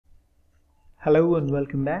Hello and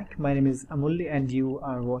welcome back. My name is Amulya and you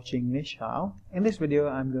are watching Nishao. In this video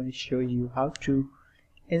I'm going to show you how to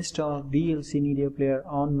install VLC Media Player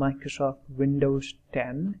on Microsoft Windows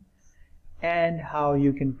 10 and how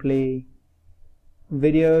you can play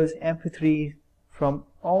videos MP3 from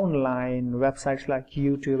online websites like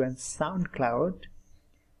YouTube and SoundCloud.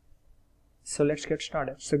 So let's get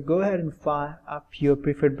started. So go ahead and fire up your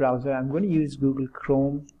preferred browser. I'm going to use Google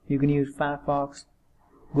Chrome. You can use Firefox,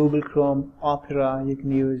 Google Chrome, Opera, you can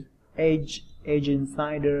use Edge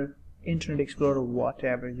Insider, Internet Explorer,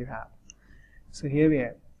 whatever you have. So here we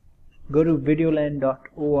are. Go to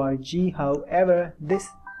videoland.org. However, this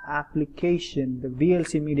application, the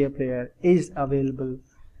VLC Media Player, is available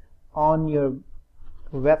on your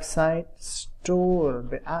website store,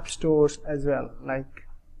 the app stores as well, like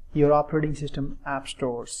your operating system app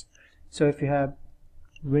stores. So if you have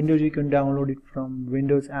Windows, you can download it from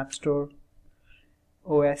Windows App Store.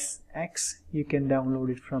 OS X, you can download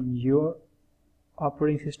it from your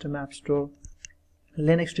operating system app store.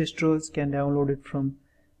 Linux distros can download it from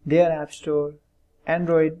their app store.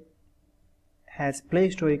 Android has Play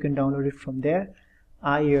Store, you can download it from there.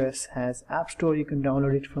 iOS has App Store, you can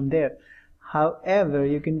download it from there. However,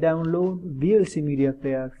 you can download VLC Media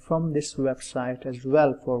Player from this website as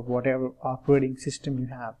well for whatever operating system you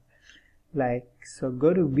have. So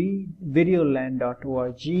go to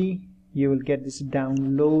videoland.org. You will get this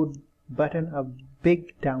download button, a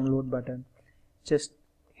big download button. Just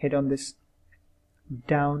hit on this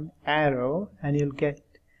down arrow and you'll get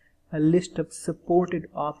a list of supported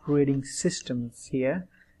operating systems here.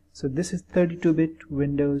 So this is 32-bit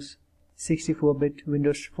Windows, 64-bit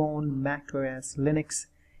Windows Phone, Mac OS, Linux,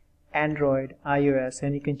 Android, iOS,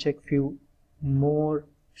 and you can check few more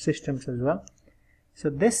systems as well. So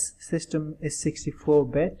this system is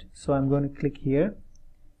 64-bit, so I'm going to click here,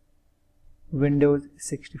 Windows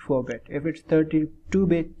 64-bit. If it's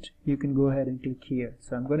 32-bit, you can go ahead and click here.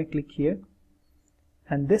 So I'm going to click here,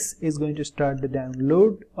 and this is going to start the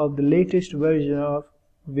download of the latest version of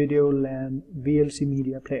Videoland VLC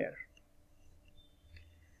Media Player.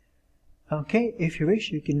 Okay, if you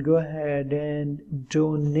wish, you can go ahead and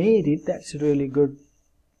donate it. That's a really good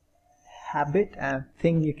habit and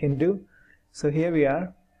thing you can do. So here we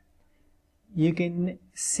are. You can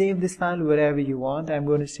save this file wherever you want. I'm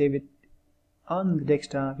going to save it on the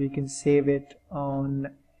desktop. You can save it in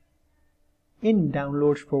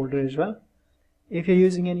downloads folder as well. If you're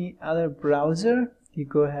using any other browser, you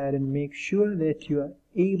go ahead and make sure that you are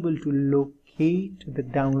able to locate the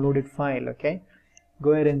downloaded file. Okay,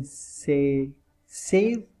 go ahead and say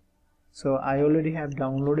save. So I already have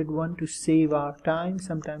downloaded one to save our time.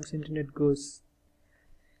 Sometimes internet goes,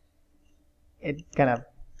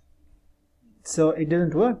 so it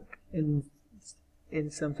doesn't work in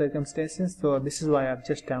some circumstances, so this is why I've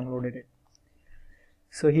just downloaded it.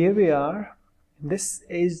 So here we are. This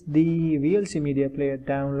is the VLC Media Player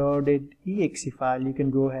downloaded exe file. You can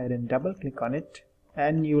go ahead and double click on it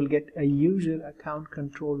and you will get a user account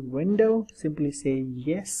control window. Simply say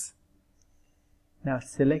yes. Now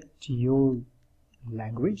select your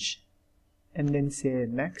language and then say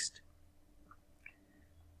next.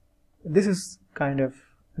 This is kind of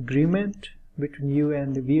agreement between you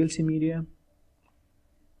and the VLC Media.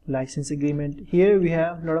 License agreement. Here we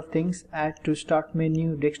have a lot of things. Add to start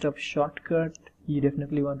menu, desktop shortcut, you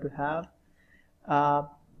definitely want to have.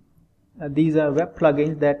 These are web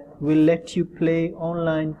plugins that will let you play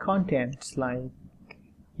online contents like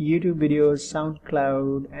YouTube videos,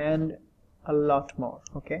 SoundCloud, and a lot more.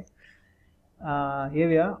 Okay, here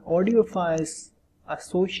we are, audio files,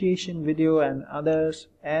 association video and others,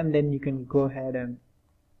 and then you can go ahead and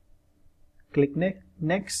click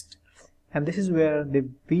next. And this is where the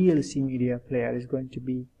VLC Media Player is going to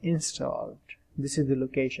be installed. This is the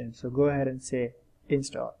location, so go ahead and say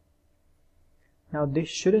install. Now this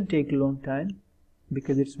shouldn't take a long time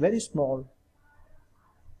because it's very small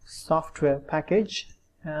software package,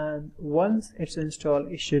 and once it's installed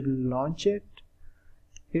it should launch it.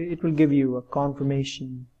 It will give you a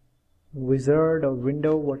confirmation wizard or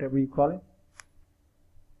window, whatever you call it,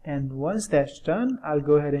 and once that's done, I'll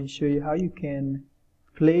go ahead and show you how you can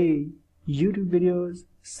play YouTube videos,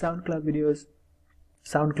 SoundCloud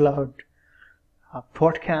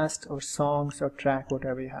podcast or songs or track,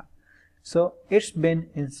 whatever you have. So it's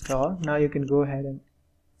been installed. Now you can go ahead and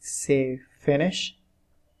say finish,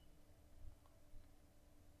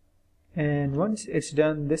 and once it's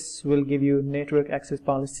done, this will give you network access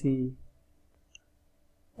policy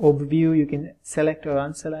overview. You can select or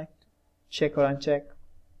unselect, check or uncheck,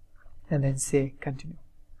 and then say continue.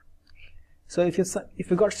 So if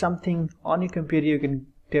you got something on your computer, you can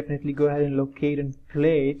definitely go ahead and locate and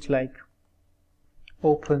play it, like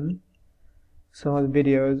open some of the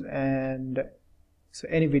videos, and so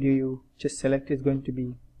any video you just select is going to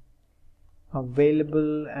be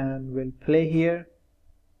available, and we'll play here.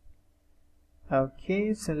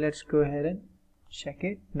 Okay, so let's go ahead and check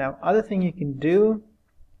it. Now, other thing you can do,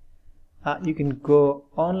 you can go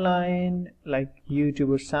online like YouTube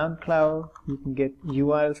or SoundCloud. You can get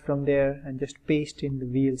URLs from there and just paste in the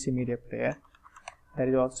VLC media player. That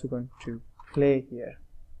is also going to play here.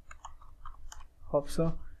 Hope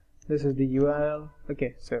so. This is the URL.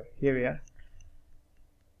 Okay, so here we are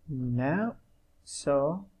now.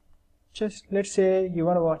 So just let's say you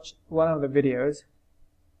want to watch one of the videos.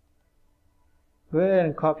 Go ahead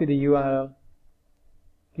and copy the URL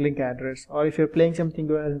link address, or if you're playing something,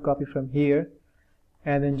 go ahead and copy from here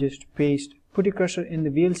and then just paste, put your cursor in the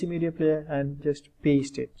VLC media player and just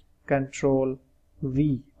paste it, Control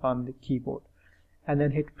V on the keyboard, and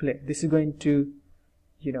then hit play. This is going to,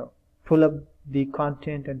 you know, pull up the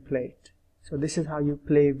content and play it. So this is how you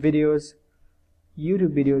play videos,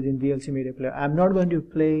 YouTube videos in VLC media player. I'm not going to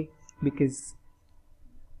play because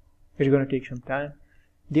it's going to take some time.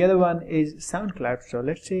 The other one is SoundCloud. So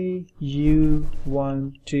let's say you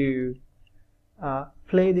want to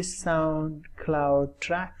play this SoundCloud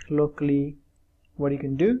track locally. What you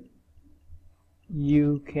can do,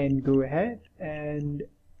 you can go ahead and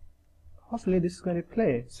hopefully this is going to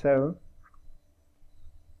play. So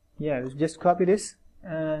yeah, just copy this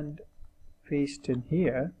and paste in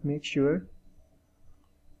here. Make sure.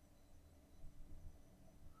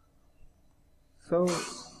 So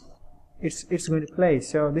it's going to play.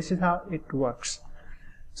 So this is how it works.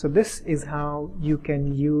 So this is how you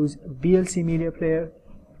can use VLC media player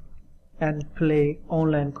and play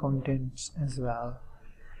online contents as well.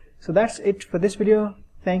 So that's it for this video.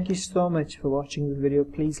 Thank you so much for watching this video.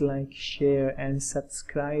 Please like, share and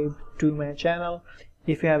subscribe to my channel.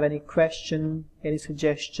 If you have any question, any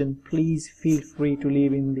suggestion, please feel free to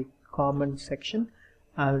leave in the comment section.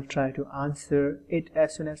 I will try to answer it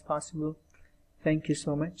as soon as possible. Thank you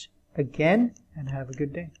so much again, and have a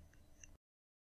good day.